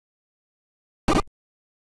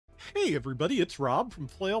Hey everybody, it's Rob from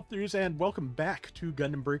Flailthroughs, and welcome back to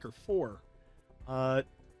Gundam Breaker 4. Uh,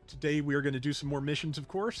 Today we are going to do some more missions, of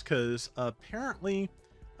course, because apparently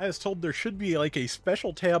I was told there should be like a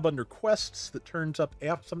special tab under quests that turns up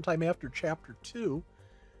sometime after Chapter 2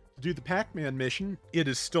 to do the Pac-Man mission. It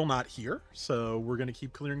is still not here, so we're going to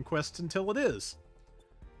keep clearing quests until it is.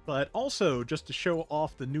 But also, just to show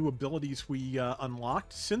off the new abilities we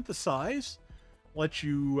unlocked, Synthesize lets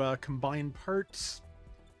you combine parts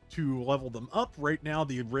to level them up. Right now,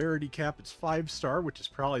 the rarity cap is 5-star, which is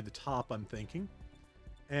probably the top, I'm thinking.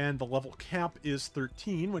 And the level cap is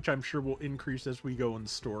 13, which I'm sure will increase as we go in the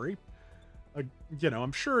story.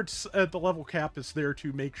 I'm sure it's the level cap is there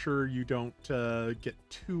to make sure you don't get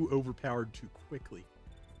too overpowered too quickly.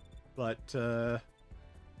 But,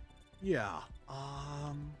 yeah.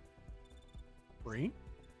 Brain?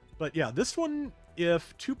 But yeah, this one,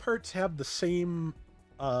 if two parts have the same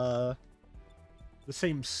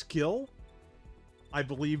skill, I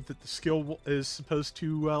believe that the skill is supposed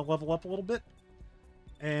to level up a little bit.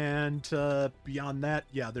 And beyond that,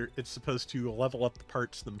 yeah, it's supposed to level up the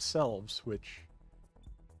parts themselves, which,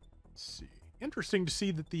 let's see. Interesting to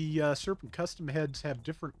see that the Serpent Custom heads have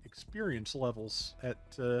different experience levels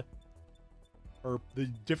or the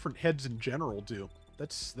different heads in general do.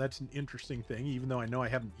 That's an interesting thing, even though I know I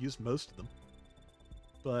haven't used most of them.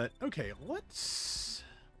 But, okay,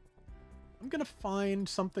 I'm gonna find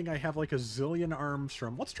something I have like a zillion arms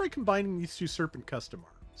from. Let's try combining these two Serpent Custom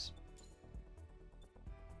arms.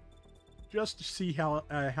 Just to see how it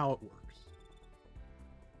works.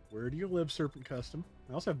 Where do you live, Serpent Custom?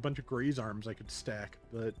 I also have a bunch of Gray's arms I could stack,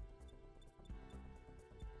 but...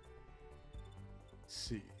 Let's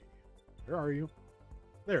see. Where are you?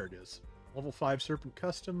 There it is. Level 5 Serpent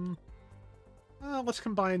Custom. Let's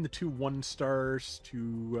combine the two 1-stars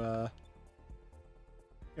to...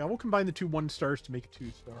 Yeah, we'll combine the two 1-stars to make a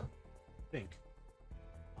 2-star, I think.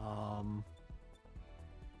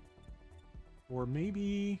 Or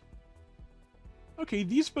maybe... Okay,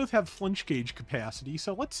 these both have flinch gauge capacity,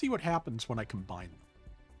 so let's see what happens when I combine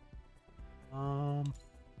them.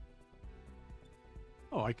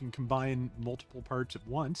 Oh, I can combine multiple parts at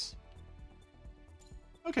once.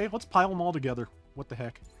 Okay, let's pile them all together. What the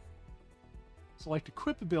heck? Select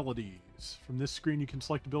equip abilities. From this screen, you can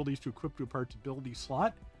select abilities to equip to a part's ability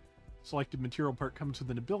slot. Selected material part comes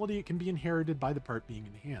with an ability. It can be inherited by the part being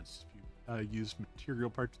enhanced. If you use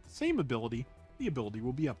material parts with the same ability, the ability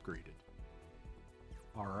will be upgraded.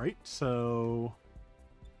 Alright, so...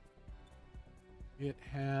 It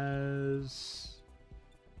has...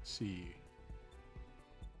 Let's see...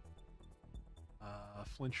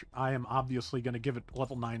 flinch. I am obviously going to give it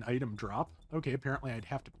level 9 item drop. Okay, apparently I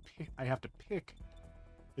have to pick.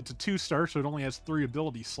 It's a 2-star, so it only has 3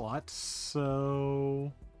 ability slots.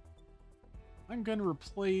 So I'm going to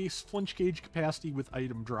replace flinch gauge capacity with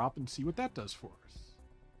item drop and see what that does for us.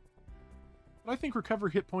 But I think recover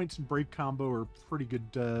hit points and break combo are a pretty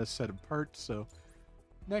good set of parts. So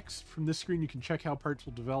next, from this screen, you can check how parts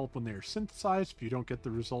will develop when they are synthesized. If you don't get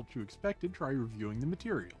the result you expected, try reviewing the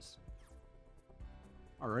materials.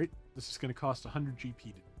 Alright, this is going to cost 100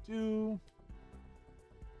 GP to do.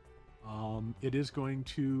 It is going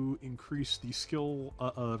to increase the skill,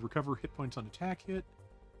 recover hit points on attack hit.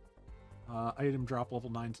 Item drop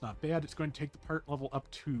level 9 is not bad. It's going to take the part level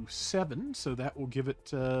up to 7, so that will give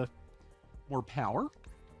it more power.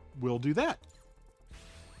 We'll do that.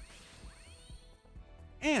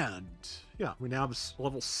 And, yeah, we now have a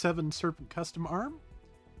level 7 Serpent Custom Arm.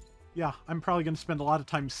 Yeah, I'm probably going to spend a lot of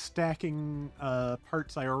time stacking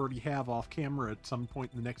parts I already have off camera at some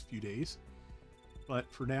point in the next few days. But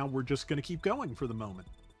for now, we're just going to keep going for the moment.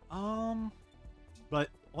 But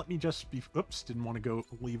let me just be... Oops, didn't want to go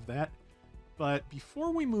leave that. But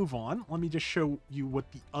before we move on, let me just show you what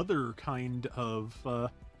the other kind of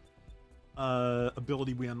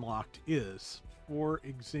ability we unlocked is. For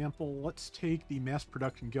example, let's take the mass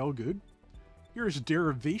production Gelgoog. Here's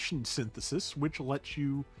derivation synthesis, which lets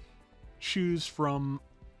you choose from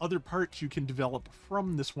other parts you can develop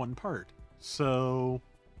from this one part. So,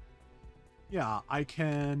 yeah, I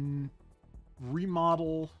can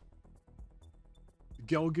remodel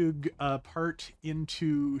Gelgoog part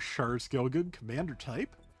into Char's Gelgoog Commander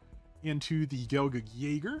type, into the Gelgoog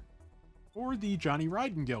Jaeger, or the Johnny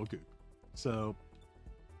Raiden Gelgoog. So,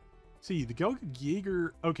 see, the Gelgoog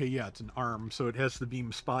Jaeger, okay, yeah, it's an arm, so it has the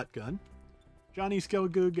beam spot gun. Johnny's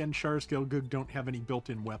Gelgoog and Char's Gelgoog don't have any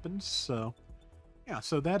built-in weapons, so... Yeah,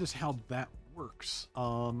 so that is how that works.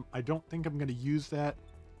 I don't think I'm going to use that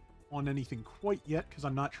on anything quite yet, because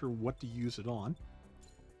I'm not sure what to use it on.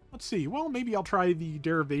 Let's see, well, maybe I'll try the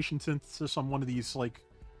derivation synthesis on one of these, like,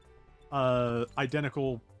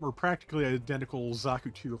 identical, or practically identical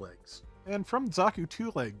Zaku 2 legs. And from Zaku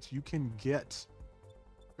 2 legs, you can get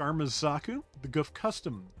Garma's Zaku, the Goof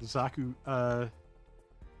Custom, the Zaku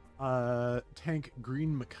tank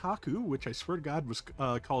Green Makaku, which I swear to God was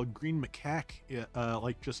called Green Macaque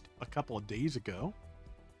like just a couple of days ago.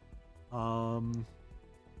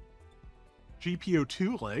 GPO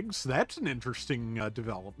 2 legs, that's an interesting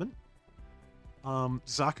development.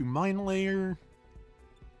 Zaku Mine Layer,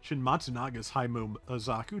 Shin Matsunaga's Haimo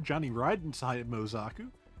Zaku, Johnny Raiden's Haimo Zaku,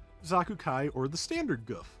 Zaku Kai, or the standard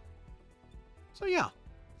Goof. So yeah,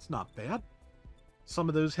 it's not bad. Some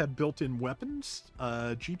of those have built-in weapons.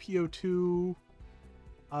 GPO2,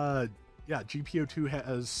 GPO2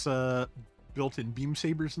 has built-in beam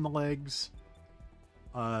sabers in the legs.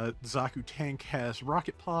 Zaku Tank has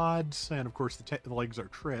rocket pods, and of course the legs are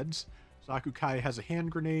treads. Zaku Kai has a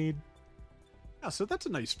hand grenade. Yeah, so that's a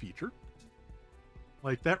nice feature.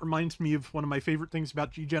 Like, that reminds me of one of my favorite things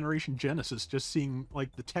about G-Generation Genesis, just seeing,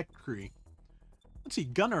 like, the tech tree. Let's see,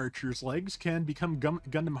 Gun Archer's legs can become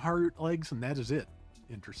Gundam Heart legs, and that is it.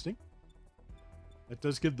 Interesting. That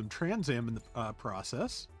does give them Trans Am in the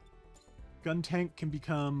process. Gun Tank can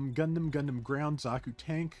become Gundam Ground Zaku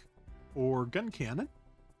Tank, or Gun Cannon.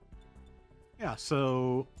 Yeah,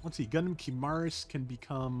 so, let's see, Gundam Kimaris can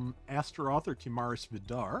become Astaroth or Kimaris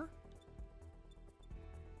Vidar.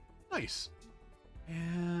 Nice.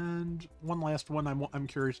 And one last one I'm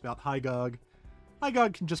curious about, Hygog.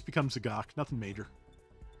 Hygog can just become Zagok, nothing major.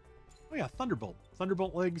 Oh yeah, Thunderbolt.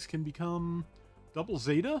 Thunderbolt legs can become Double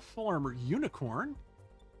Zeta, Full Armor Unicorn,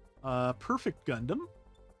 Perfect Gundam,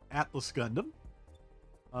 Atlas Gundam,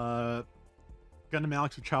 Gundam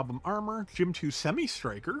Alex with Chabum Armor, Gym 2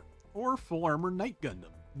 Semi-Striker, or Full Armor Night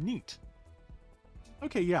Gundam. Neat.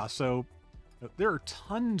 Okay, yeah, so there are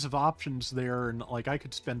tons of options there, and like I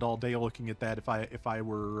could spend all day looking at that if I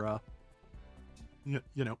were you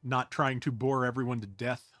know, not trying to bore everyone to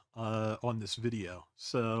death on this video.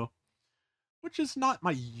 So, which is not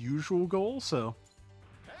my usual goal, so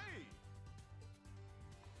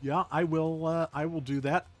yeah, I will do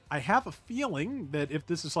that. I have a feeling that if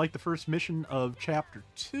this is like the first mission of Chapter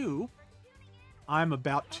 2, I'm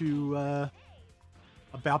about to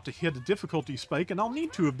hit a difficulty spike, and I'll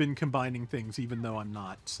need to have been combining things even though I'm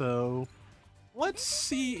not. So let's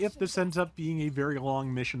see if this ends up being a very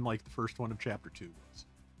long mission like the first one of Chapter 2 was.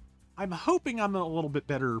 I'm hoping I'm a little bit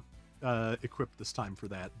better equipped this time for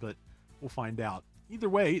that, but we'll find out. Either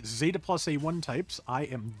way, Zeta plus A1 types, I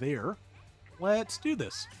am there. Let's do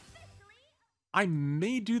this. I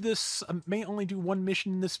may do this, may only do one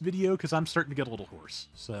mission in this video because I'm starting to get a little hoarse,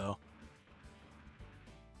 so.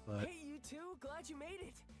 But, hey, you two, glad you made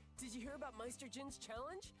it. Did you hear about Meister Jin's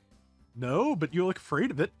challenge? No, but you look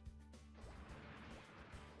afraid of it.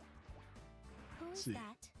 Who's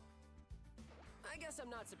that? I guess I'm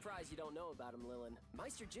not surprised you don't know about him, Lilin.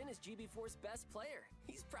 Meister Jin is GB4's best player.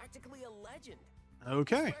 He's practically a legend.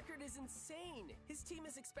 Okay. His record is insane. His team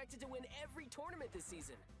is expected to win every tournament this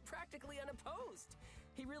season, practically unopposed.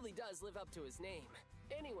 He really does live up to his name.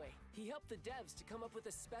 Anyway, he helped the devs to come up with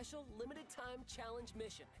a special limited-time challenge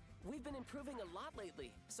mission. We've been improving a lot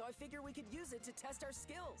lately, so I figure we could use it to test our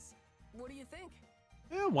skills. What do you think?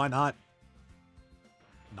 Yeah, why not?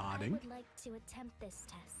 Nodding. I would like to attempt this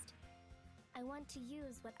test. I want to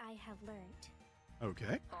use what I have learned.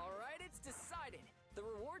 Okay. All right, it's decided. The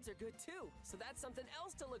rewards are good too, so that's something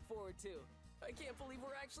else to look forward to. I can't believe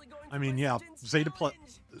we're actually going to I mean, yeah, Zeta plus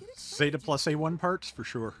A1 parts for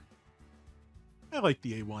sure. I like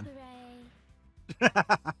the A1. Hooray.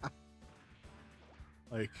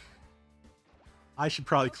 Like, I should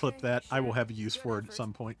probably clip Okay, that. I will sure. have a use Good for it at effort.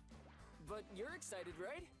 some point. But you're excited,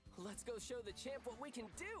 right? Let's go show the champ what we can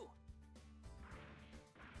do.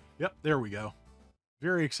 Yep, there we go.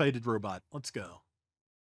 Very excited robot. Let's go.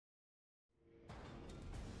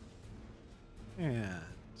 And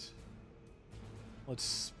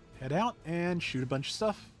let's head out and shoot a bunch of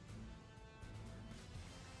stuff.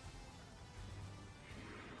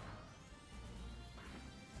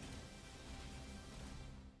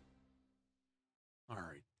 All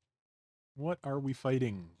right. What are we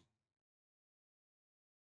fighting?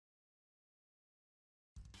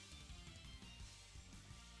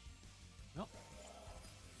 Well,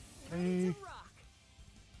 Ready okay. to rock.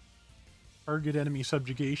 Target enemy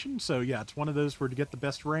subjugation. So yeah, it's one of those where to get the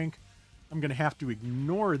best rank, I'm going to have to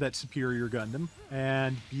ignore that superior Gundam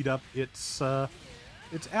and beat up its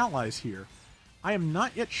allies here. I am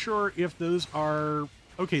not yet sure if those are...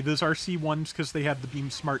 Okay, those are C1s because they have the Beam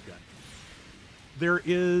Smart Gun. There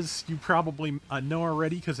is, you probably know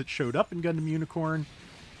already because it showed up in Gundam Unicorn,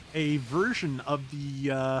 a version of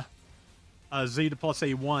the Zeta plus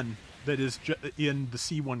A1 that is in the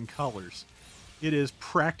C1 colors. It is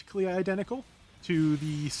practically identical to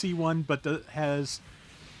the C1, but has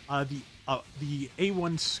the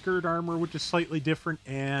A1 skirt armor, which is slightly different,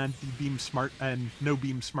 and the beam smart and no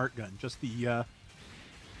beam smart gun. Just the I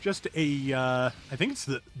think it's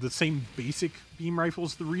the same basic beam rifle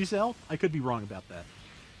as the Rizel. I could be wrong about that,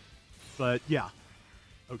 but yeah.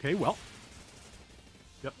 Okay, well,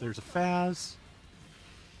 yep. There's a Faz.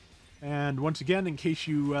 And once again, in case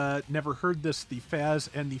you never heard this, the Faz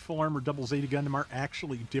and the Full Armor Double Zeta Gundam are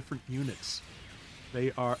actually different units.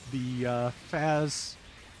 They are the Faz.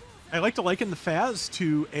 I like to liken the Faz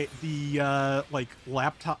to the like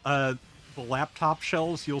laptop, the laptop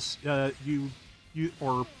shells you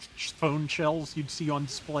or phone shells you'd see on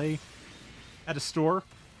display at a store,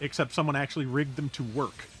 except someone actually rigged them to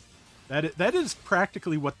work. That is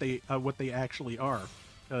practically what they actually are.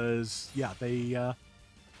 Because yeah, they.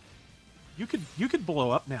 You could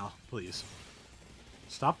blow up now, please.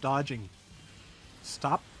 Stop dodging.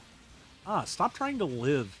 Stop trying to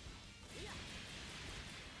live.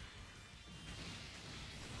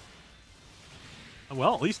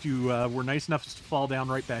 Well, at least you were nice enough to fall down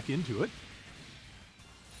right back into it.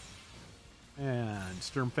 And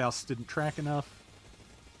Sturmfaust didn't track enough.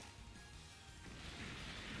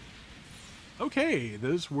 Okay,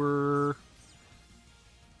 those were...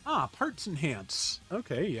 parts enhance.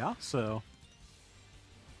 Okay, yeah, so...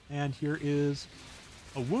 And here is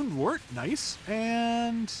a wound wart. Nice.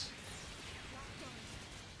 And...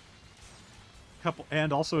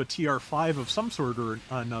 And also a TR5 of some sort or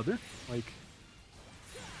another. Like...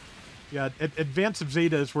 Yeah, Advance of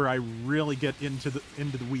Zeta is where I really get into the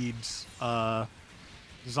weeds,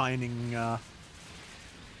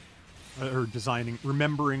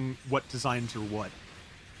 remembering what designs are what.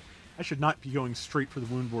 I should not be going straight for the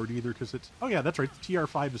wound wart either, because it's... Oh yeah, that's right, the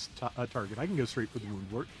TR5 is a target. I can go straight for the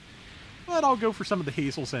wound wart. But I'll go for some of the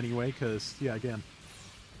hazels anyway, because, yeah, again,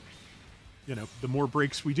 you know, the more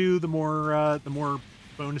breaks we do, the more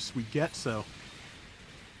bonus we get, so...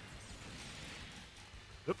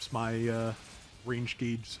 Oops, my range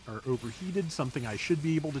gauges are overheated, something I should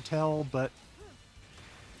be able to tell, but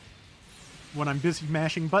when I'm busy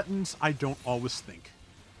mashing buttons, I don't always think.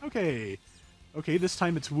 Okay, this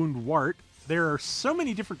time it's Wound Wart. There are so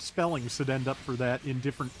many different spellings that end up for that in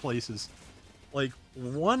different places. Like,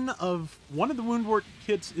 one of the Wound Wart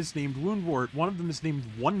kits is named Wound Wart, one of them is named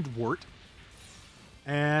Wundwart,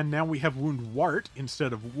 and now we have Wound Wart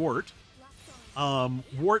instead of Wart.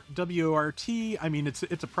 Wart, W-O-R-T, I mean, it's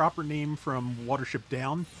a proper name from Watership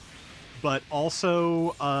Down, but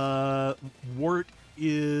also, Wart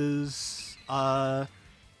is, one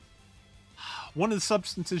of the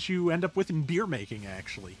substances you end up with in beer making,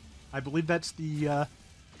 actually. I believe that's the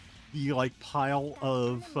like, pile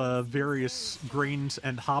of, various grains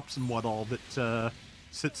and hops and what all that,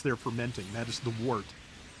 sits there fermenting. That is the wort.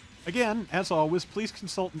 Again, as always, please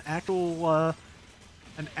consult an actual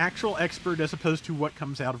expert as opposed to what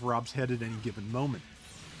comes out of Rob's head at any given moment.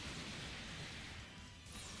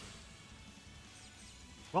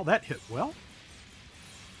 Well, that hit well.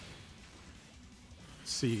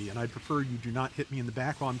 Let's see, and I'd prefer you do not hit me in the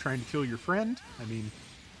back while I'm trying to kill your friend. I mean,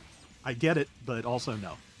 I get it, but also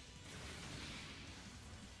no.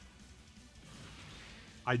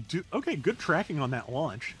 I do... Okay, good tracking on that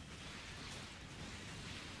launch.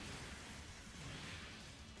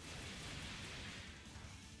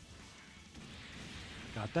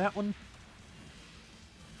 Got that one.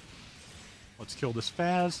 Let's kill this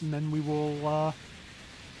Faz, and then we will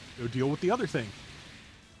go deal with the other thing.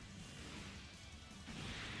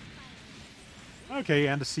 Okay,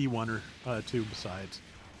 and a C1 or two besides.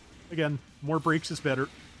 Again, more breaks is better.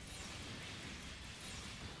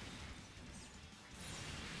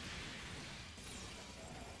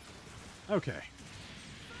 Okay.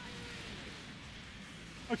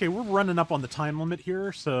 Okay, we're running up on the time limit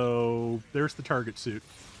here, so there's the target suit.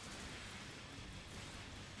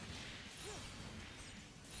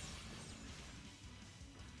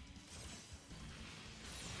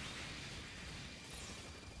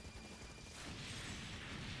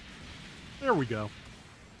 There we go.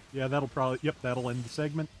 Yeah, that'll probably... Yep, that'll end the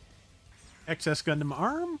segment. XS Gundam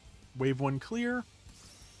Arm. Wave 1 clear.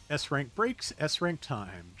 S-rank breaks. S-rank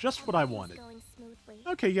time. Just what I wanted.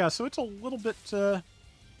 Okay, yeah, so it's a little bit...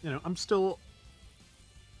 you know, I'm still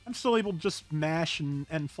able to just mash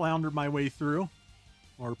and flounder my way through.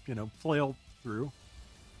 Or, you know, flail through.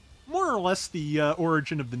 More or less the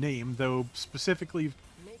origin of the name, though specifically,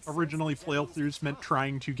 originally Flailthroughs meant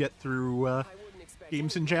trying to get through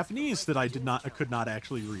games in Japanese that I could not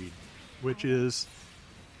actually read. Which is...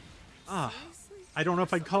 I don't know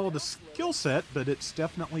if I'd call it a skill set, but it's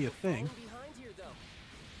definitely a thing. Falling behind here, though.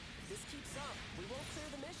 If this keeps up, we won't clear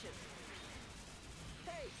the mission.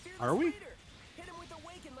 Hey, fearless Are we? leader, hit him with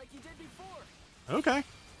Awaken like you did before. Okay.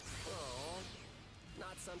 Oh,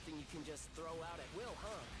 not something you can just throw out at will,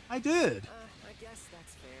 huh? I did. I guess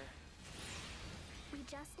that's fair. We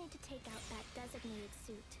just need to take out that designated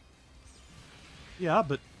suit. Yeah,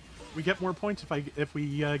 but we get more points if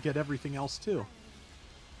we get everything else too.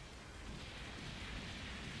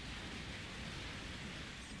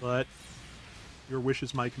 But your wish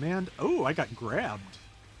is my command. Oh, I got grabbed.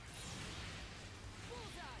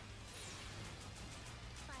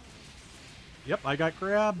 Yep, I got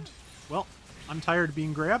grabbed. Well, I'm tired of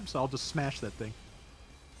being grabbed, so I'll just smash that thing.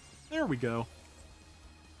 There we go.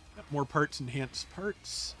 Got more parts, enhanced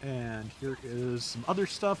parts, and here is some other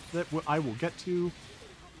stuff that I will get to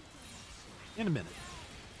in a minute.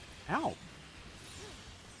 Ow.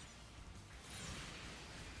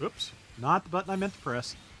 Oops, not the button I meant to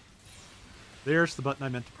press. There's the button I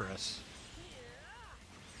meant to press.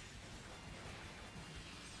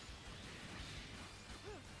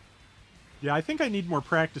 Yeah, I think I need more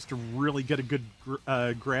practice to really get a good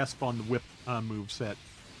grasp on the whip moveset.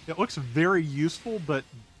 It looks very useful, but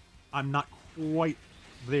I'm not quite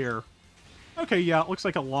there. Okay, yeah, it looks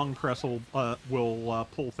like a long press will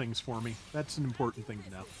pull things for me. That's an important thing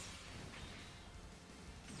to know.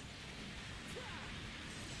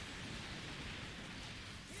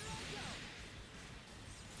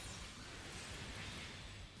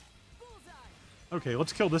 Okay,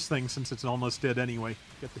 let's kill this thing since it's almost dead anyway.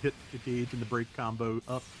 Get the hit, the gauge, and the break combo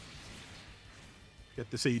up.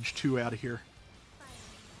 Get this age 2 out of here.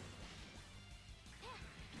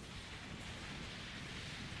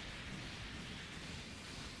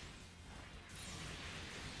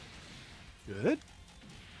 Good.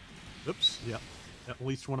 Oops. Yep. At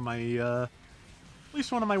least one of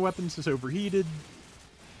my weapons is overheated.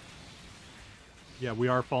 Yeah, we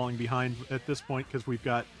are falling behind at this point because we've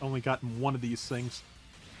only gotten one of these things.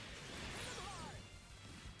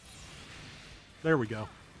 There we go.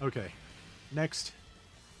 Okay. Next,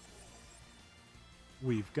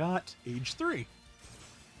 we've got Age 3.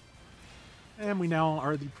 And we now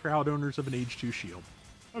are the proud owners of an Age 2 shield.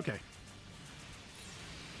 Okay.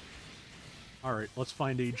 Alright, let's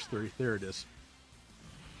find Age 3. There it is.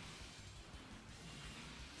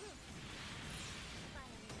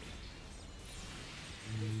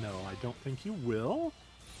 No, I don't think you will.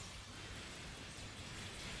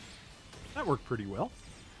 That worked pretty well.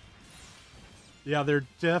 Yeah, they're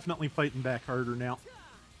definitely fighting back harder now.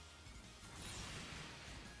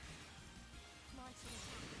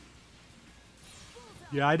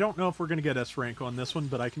 Yeah, I don't know if we're going to get S rank on this one,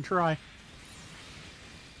 but I can try.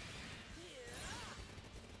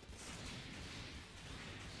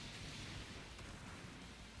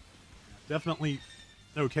 Definitely.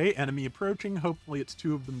 Okay, enemy approaching. Hopefully it's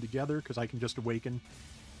 2 of them together, because I can just awaken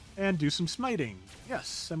and do some smiting.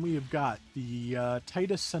 Yes, and we have got the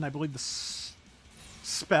Titus and I believe the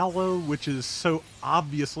Spallow, which is so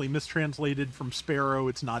obviously mistranslated from Sparrow,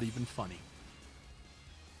 it's not even funny.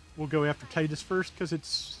 We'll go after Titus first, because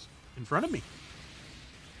it's in front of me.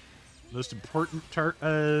 Most important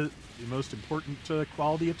the most important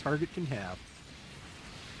quality a target can have.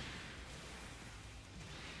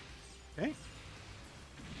 Okay.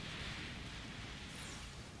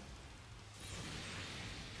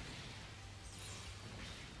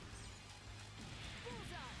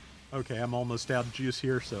 Okay, I'm almost out of juice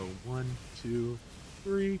here, so 1, 2,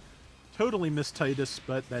 3. Totally missed Titus,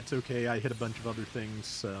 but that's okay. I hit a bunch of other things,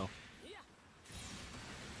 so...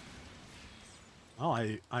 Well,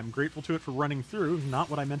 I'm grateful to it for running through. Not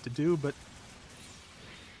what I meant to do, but...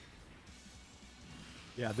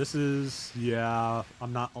 Yeah, this is... Yeah,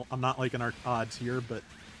 I'm not liking our odds here, but...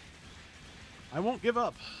 I won't give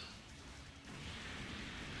up.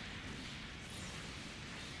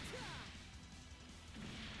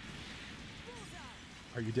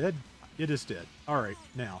 Are you dead? It is dead. Alright,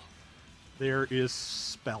 now. There is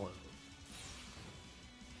Spallow.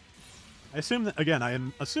 I assume that, again, I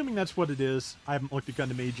am assuming that's what it is. I haven't looked at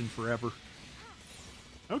Gundam Age in forever.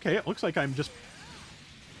 Okay, it looks like I'm just...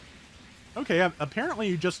 Okay, apparently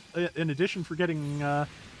you just, in addition for getting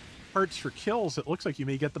parts for kills, it looks like you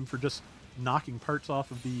may get them for just knocking parts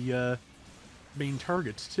off of the main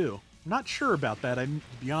targets, too. I'm not sure about that. To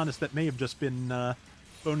be honest, that may have just been...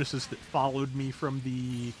 bonuses that followed me from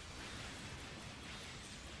the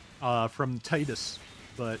from Titus,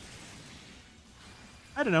 but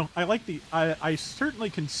I don't know. I like I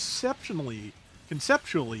certainly conceptually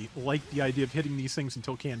like the idea of hitting these things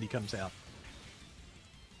until candy comes out.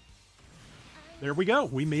 There we go.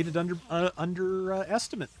 We made it under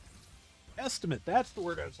estimate. Estimate. That's the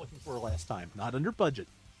word I was looking for last time. Not under budget.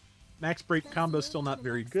 Max break combo still not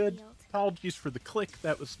very good. Apologies for the click.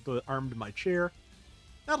 That was the arm to my chair.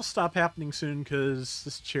 That'll stop happening soon because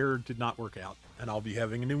this chair did not work out, and I'll be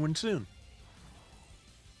having a new one soon.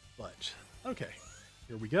 But, okay.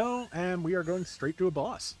 Here we go, and we are going straight to a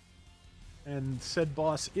boss. And said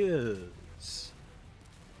boss is...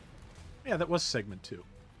 Yeah, that was segment 2.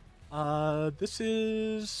 This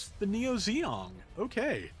is the Neo Zeong.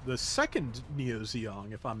 Okay, the second Neo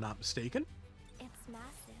Zeong, if I'm not mistaken. It's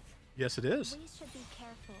massive. Yes, it is. We should be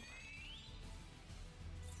careful.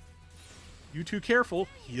 You too careful.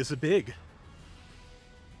 He is a big.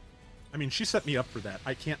 I mean, she set me up for that.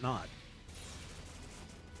 I can't not.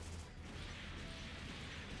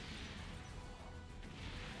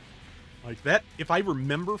 Like that, if I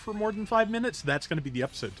remember for more than 5 minutes, that's going to be the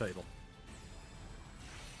episode title.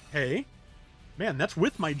 Hey. Man, that's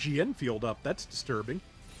with my GN field up. That's disturbing.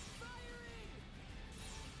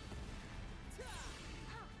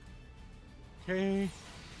 Okay.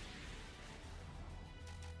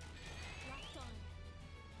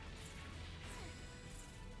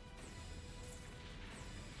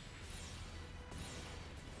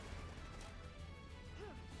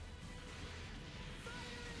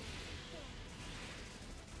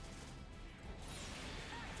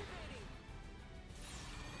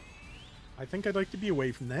 I think I'd like to be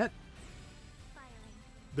away from that.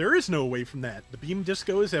 There is no away from that. The beam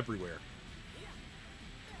disco is everywhere.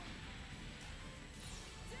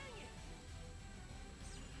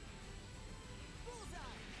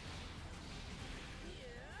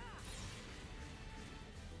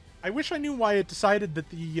 I wish I knew why it decided that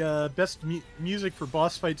the best music for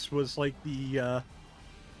boss fights was like the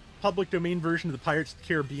public domain version of the Pirates of the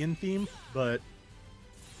Caribbean theme, but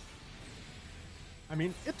I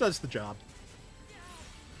mean, it does the job.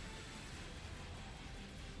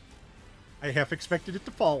 I half expected it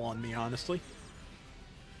to fall on me, honestly.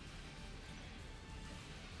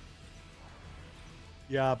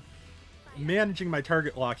 Yeah, managing my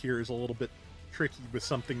target lock here is a little bit tricky with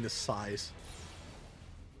something this size.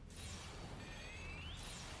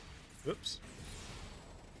 Oops.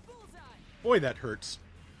 Boy, that hurts.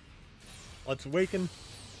 Let's awaken.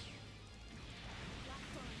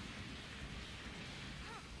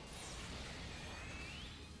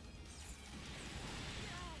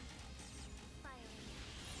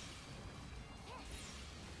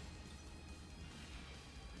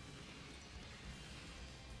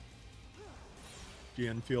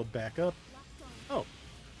 GN field back up. Oh.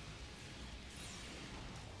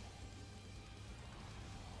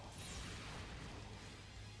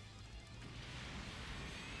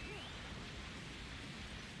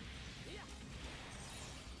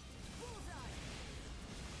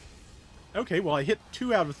 Okay, well I hit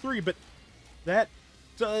 2 out of 3, but that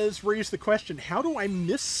does raise the question, how do I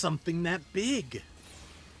miss something that big?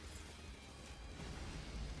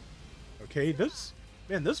 Okay,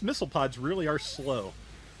 man, those missile pods really are slow.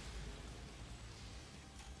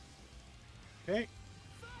 Okay.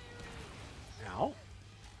 Ow.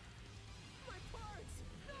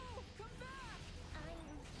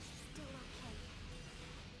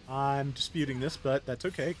 I'm disputing this, but that's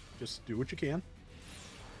okay. Just do what you can.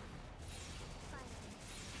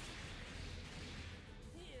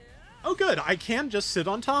 Oh good, I can just sit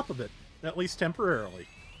on top of it, at least temporarily.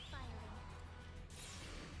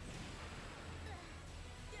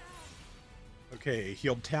 Okay,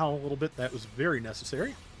 healed Tal a little bit, that was very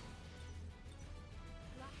necessary.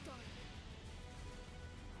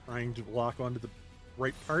 Trying to lock onto the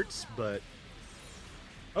right parts, but...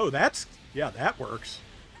 Oh, that's... yeah, that works.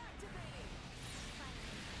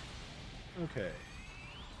 Okay.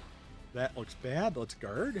 That looks bad, let's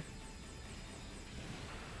guard.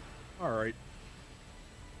 Alright.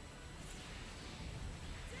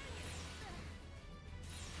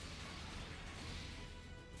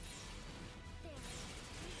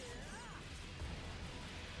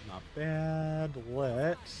 Not bad.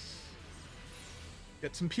 Let's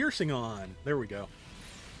get some piercing on. There we go.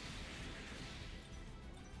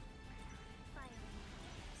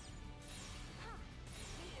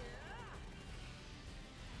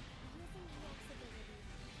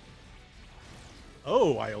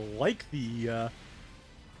 Oh, I like the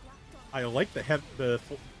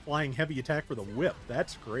flying heavy attack for the whip.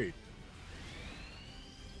 That's great.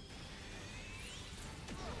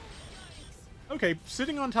 Okay,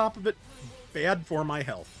 sitting on top of it, bad for my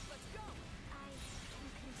health.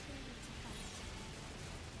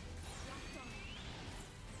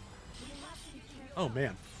 Oh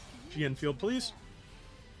man. GN field, please.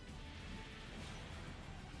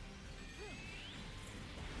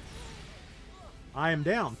 I am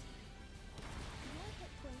down. Your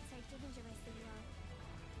hit points are dangerously low.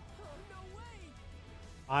 Oh, no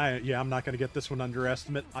way! Yeah, I'm not going to get this one under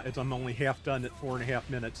estimate. I'm only half done at 4.5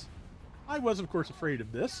 minutes. I was, of course, afraid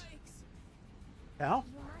of this. Yikes. How?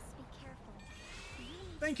 You must be careful. You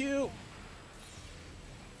need Thank to you. prepare.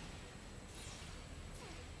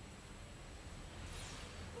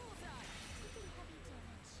 Bullseye! Taking heavy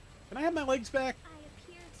damage. Can I have my legs back? I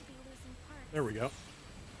appear to be losing parts. There we go.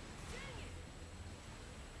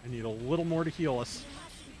 I need a little more to heal us. You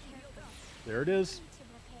must be careful. There it You is. need to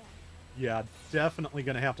repair. Yeah, definitely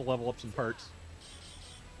going to have to level up some parts.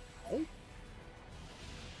 Oh. Your hit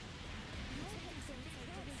points are dangerously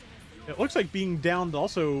low. It looks like being downed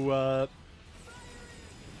also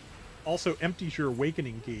empties your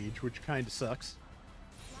awakening gauge, which kind of sucks.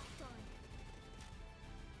 Locked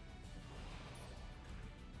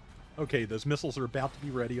on. Okay, those missiles are about to be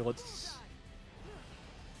ready. Let's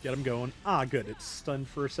get them going. Ah, good. It's stunned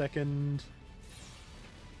for a second.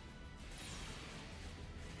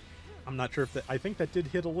 I'm not sure if that... I think that did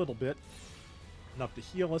hit a little bit. Enough to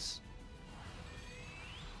heal us.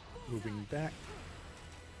 Moving back.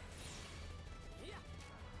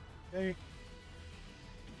 Okay.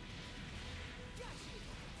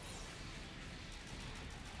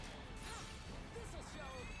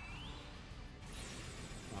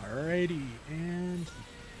 Alrighty, and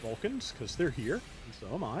Vulcans, because they're here, and so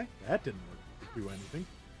am I. That didn't do anything.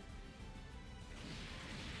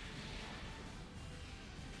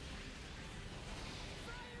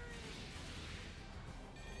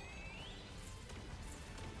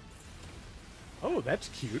 Oh, that's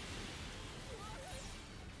cute.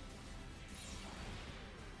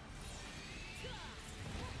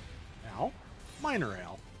 Ow. Minor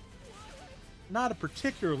owl. Not a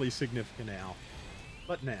particularly significant owl,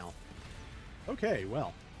 but now. Okay,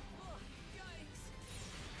 well.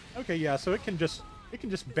 Okay, yeah, so it can just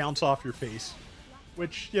bounce off your face.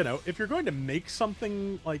 Which, you know, if you're going to make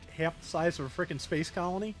something like half the size of a frickin' space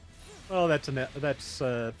colony, well, that's an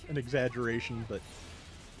exaggeration, but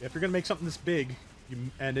if you're gonna make something this big,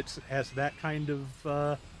 and it has that kind of Oh,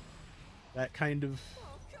 come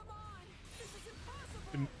on! This is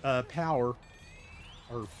impossible! power,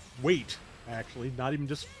 or weight, actually, not even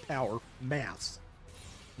just power, mass,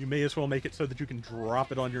 you may as well make it so that you can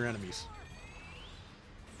drop it on your enemies.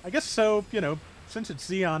 I guess so, you know, since it's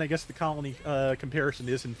Xeon, I guess the colony comparison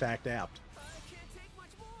is in fact apt. I can't take much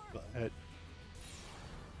more! But,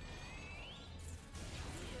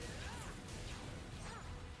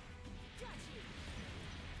 Got you!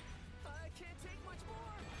 I can't take much more!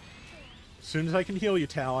 as soon as I can heal you,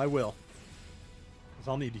 Tao, I will. Because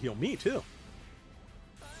I'll need to heal me, too.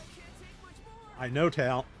 I can't take much more! I know,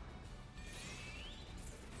 Tao.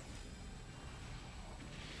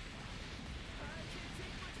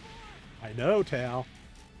 I know, Tao.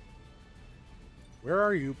 Where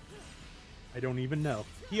are you? I don't even know.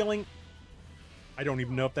 Healing. I don't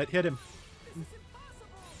even know if that hit him. This is impossible!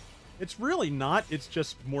 It's really not. It's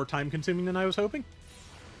just more time consuming than I was hoping.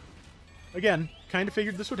 Again, kind of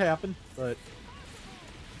figured this would happen, but...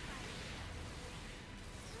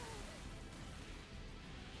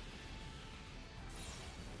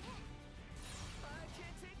 I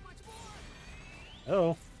can't take much more!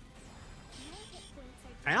 Oh. Your hit points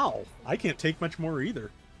are Ow! I can't take much more either.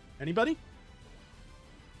 Anybody?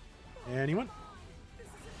 Anyone?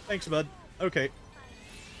 Thanks, bud. Okay.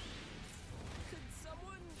 Could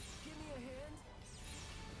someone give me a hand?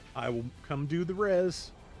 I will come do the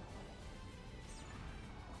res.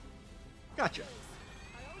 Gotcha. I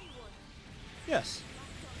owe you one. Yes.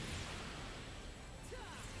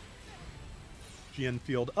 GN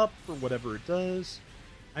field up for whatever it does.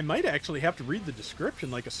 I might actually have to read the description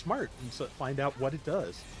like a smart and find out what it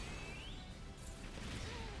does.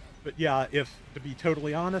 But yeah, to be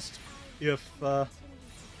totally honest, if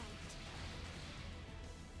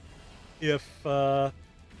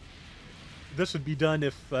this would be done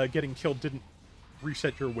if getting killed didn't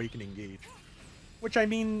reset your awakening gauge. Which, I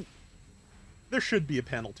mean, there should be a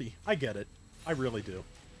penalty. I get it. I really do.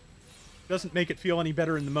 Doesn't make it feel any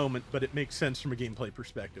better in the moment, but it makes sense from a gameplay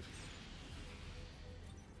perspective.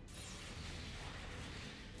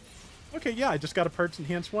 Okay, yeah, I just got a Parts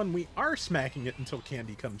Enhanced one. We are smacking it until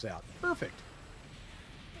Candy comes out. Perfect.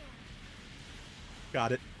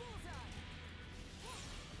 Got it.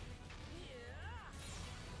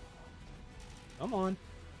 Come on.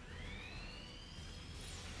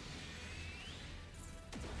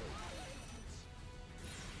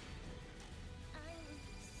 I'm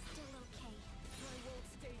still okay. I won't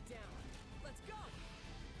stay down. Let's go!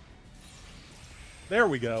 There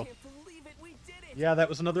we go. Can't believe it, we did it! Yeah, that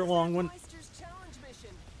was another long one. Meister's challenge mission.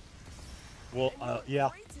 Well, Yeah.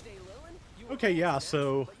 Great today, Lilin. You were Okay, almost yeah, an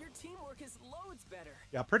so... expert, but your teamwork is loads better.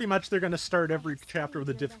 Yeah, pretty much they're going to start every I have chapter with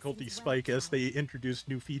a studied your difficulty lessons spike well, as Tal. they introduce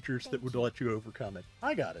new features that Thank would you. let you overcome it.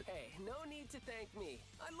 I got it. Hey, no need to thank me.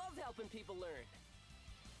 I love helping people learn.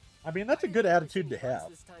 I mean, that's a I good didn't attitude to push any buttons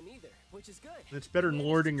have. This time either, which is good. And it's better You than managed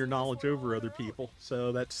lording to your do this knowledge one all over on other your own. people.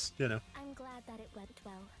 So that's, you know. I'm glad that it went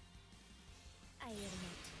well. I admit,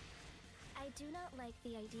 I do not like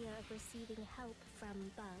the idea of receiving help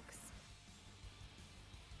from bugs.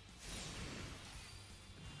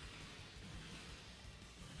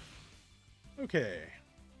 Okay.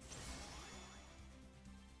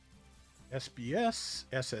 SBS,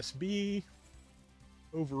 SSB.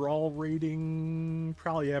 Overall rating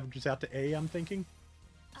probably averages out to A, I'm thinking.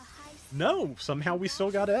 A high No, somehow we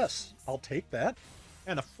still got S. I'll take that.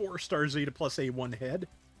 And a 4-star Zeta plus A1 head.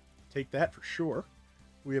 Take that for sure.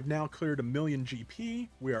 We have now cleared 1,000,000 GP.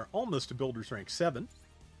 We are almost to Builder's Rank 7.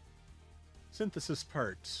 Synthesis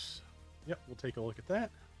parts. Yep, we'll take a look at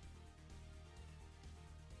that.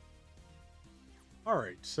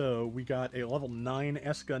 Alright, so we got a level 9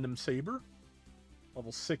 S Gundam Saber.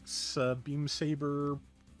 Level 6 Beam Saber.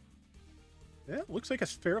 Yeah, looks like a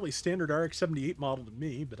fairly standard RX-78 model to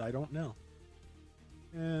me, but I don't know.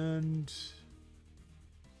 And...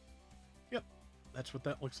 Yep, that's what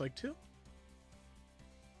that looks like too.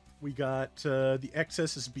 We got the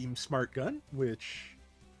XS's Beam Smart Gun, which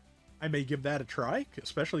I may give that a try,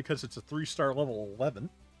 especially because it's a 3-star level 11.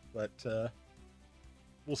 But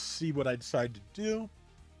we'll see what I decide to do.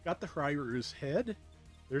 Got the Hryru's head.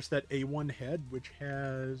 There's that A1 head, which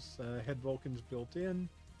has head Vulcans built in.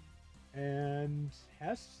 And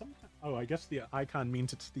has some... Oh, I guess the icon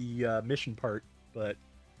means it's the mission part. But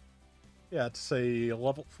yeah, it's a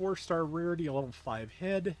level 4-star rarity, a level 5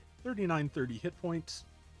 head. 3930 hit points.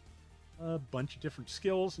 A bunch of different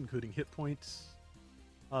skills, including hit points.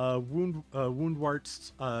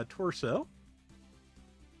 Woundwart's torso.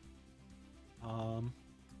 Let's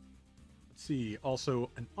see. Also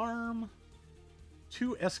an arm.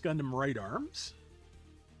 2 S Gundam right arms.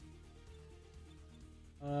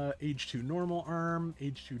 Age 2 normal arm.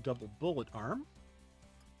 Age 2 double bullet arm.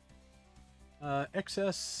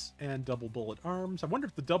 XS and double bullet arms. I wonder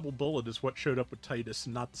if the double bullet is what showed up with Titus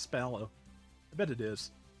and not the Spallow. I bet it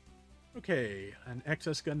is. Okay, an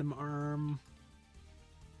XS Gundam arm.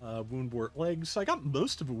 Woundwort legs. I got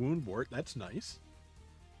most of a Woundwort. That's nice.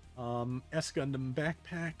 S Gundam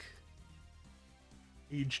backpack.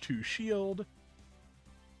 Age 2 shield.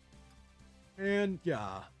 And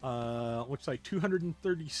yeah, looks like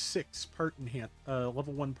 236 part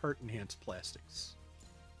level 1 part enhanced plastics.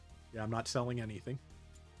 Yeah, I'm not selling anything.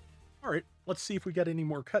 Alright, let's see if we get any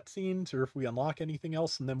more cutscenes or if we unlock anything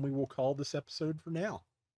else, and then we will call this episode for now.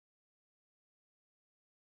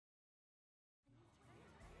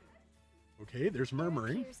 Okay, there's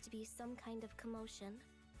murmuring. There appears to be some kind of commotion.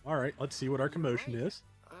 Alright, let's see what our commotion Right. is.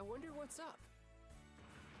 I wonder what's up.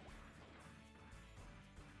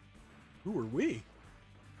 Who are we?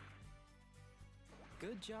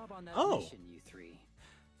 Good job on that Oh. mission, you three.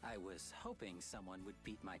 I was hoping someone would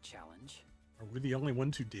beat my challenge. Are we the only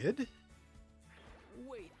ones who did?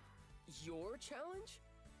 Wait, your challenge?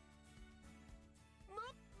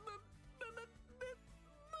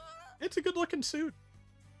 It's a good looking suit.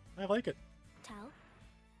 I like it. Tal,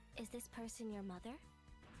 is this person your mother?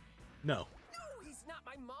 No. No, he's not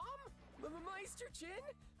my mom! Meister Jin?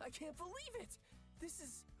 I can't believe it! This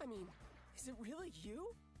is, I mean, is it really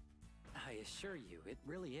you? I assure you, it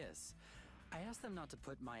really is. I asked them not to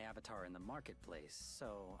put my avatar in the marketplace,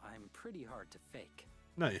 so I'm pretty hard to fake.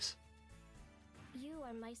 Nice. You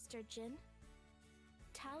are Meister Jin?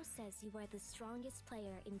 Tao says you are the strongest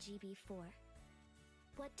player in GB4.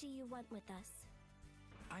 What do you want with us?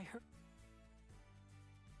 I heard...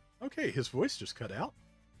 Okay, his voice just cut out.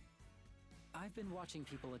 I've been watching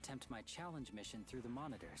people attempt my challenge mission through the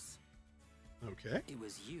monitors. Okay. It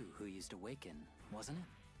was you who used Awaken, wasn't it?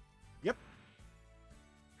 Yep.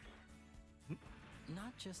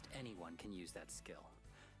 Not just anyone can use that skill.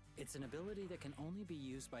 It's an ability that can only be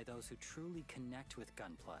used by those who truly connect with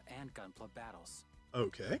Gunpla and Gunpla battles.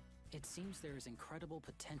 Okay. It seems there is incredible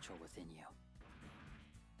potential within you.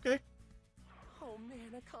 Okay. Oh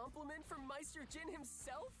man, a compliment from Meister Jin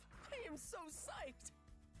himself? I am so psyched!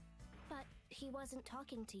 But he wasn't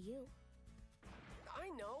talking to you. I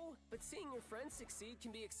know, but seeing your friends succeed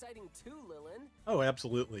can be exciting too, Lilin. Oh,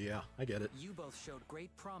 absolutely, yeah. I get it. You both showed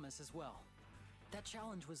great promise as well. That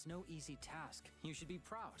challenge was no easy task. You should be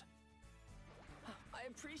proud. I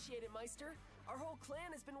appreciate it, Meister. Our whole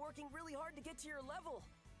clan has been working really hard to get to your level.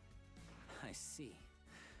 I see.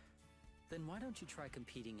 Then why don't you try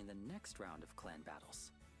competing in the next round of clan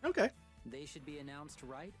battles? Okay. They should be announced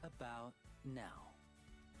right about now.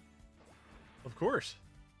 Of course.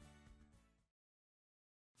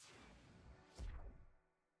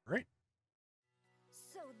 Right.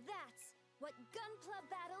 So that's what Gunpla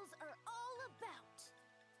battles are all about.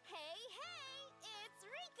 Hey, it's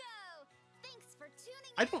Rico! Thanks for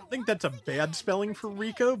tuning I don't think that's a bad spelling for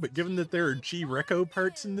Rico, but given that there are G-Reco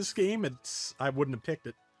parts in this game, I wouldn't have picked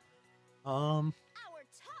it. Our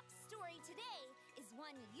top story today is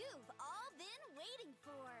one you've all been waiting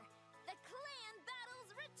for. The clan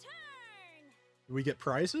battles return! Do we get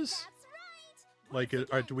prizes? That's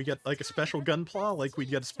right! Like, do we get like a special Gunpla, like we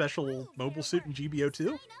get a special mobile suit in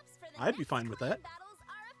GBO2? I'd be fine with that. Battles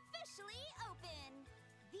are officially open.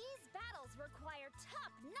 These battles require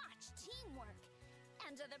top-notch teamwork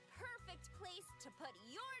and are the perfect place to put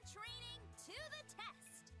your training to the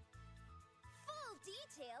test. Full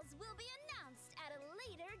details will be announced at a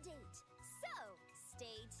later date, so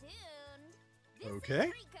stay tuned. This Okay.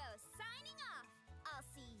 is Rico signing off. I'll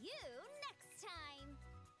see you next time.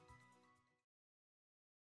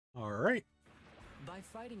 All right. By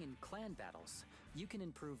fighting in clan battles, you can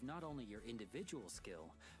improve not only your individual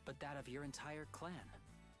skill, but that of your entire clan.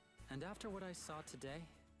 And after what I saw today,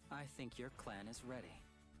 I think your clan is ready.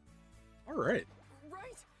 All right.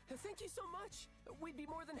 Right! Thank you so much! We'd be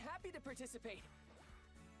more than happy to participate.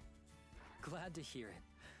 Glad to hear it.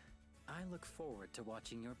 I look forward to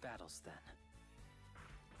watching your battles then.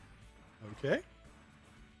 Okay.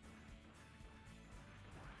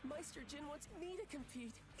 Meister Jin wants me to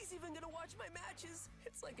compete. He's even gonna watch my matches.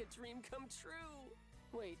 It's like a dream come true.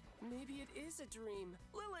 Wait, maybe it is a dream.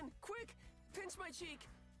 Lilin, quick! Pinch my cheek!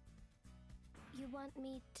 You want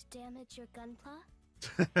me to damage your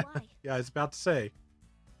Gunpla? Why? Yeah, I was about to say.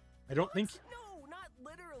 I don't think No, not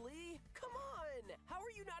literally. Come on! How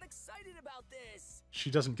are you not excited about this? she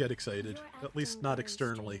doesn't get excited, You're at least acting not very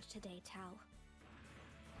externally. strange today, Tao.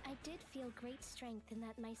 I did feel great strength in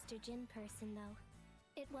that Meister Jin person, though.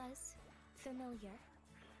 It was familiar.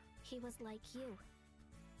 He was like you.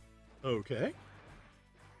 Okay.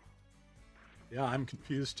 Yeah, I'm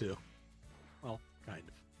confused too. Well, kind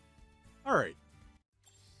of. All right.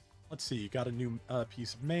 Let's see. Got a new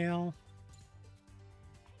piece of mail.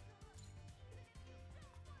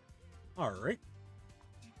 All right.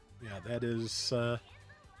 Yeah, that is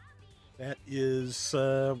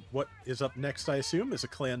what is up next, I assume, is a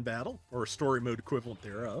clan battle, or a story mode equivalent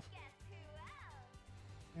thereof.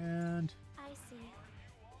 And I see.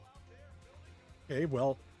 okay,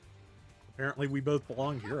 well, apparently we both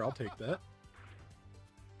belong here. I'll take that.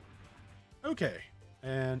 Okay,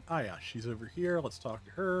 and yeah, she's over here. Let's talk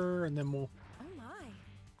to her, and then we'll. Oh my.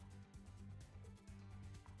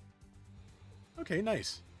 Okay,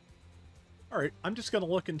 nice. All right, I'm just gonna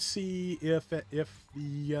look and see if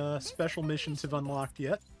the special missions have unlocked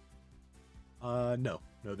yet. No,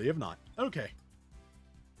 they have not. Okay.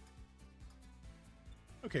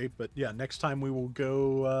 Okay, but yeah, next time we will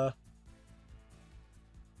go.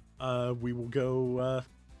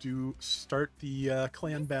 Start the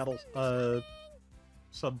clan battle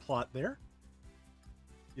subplot there.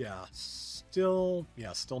 Yeah, still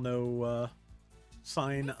no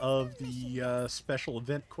sign of the special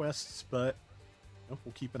event quests, but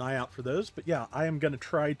we'll keep an eye out for those. But yeah, I am going to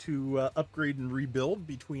try to upgrade and rebuild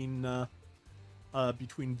between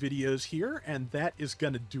videos here, and that is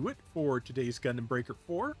going to do it for today's Gundam Breaker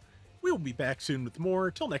 4. We will be back soon with more.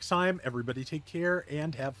 Till next time, everybody take care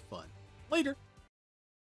and have fun. Later!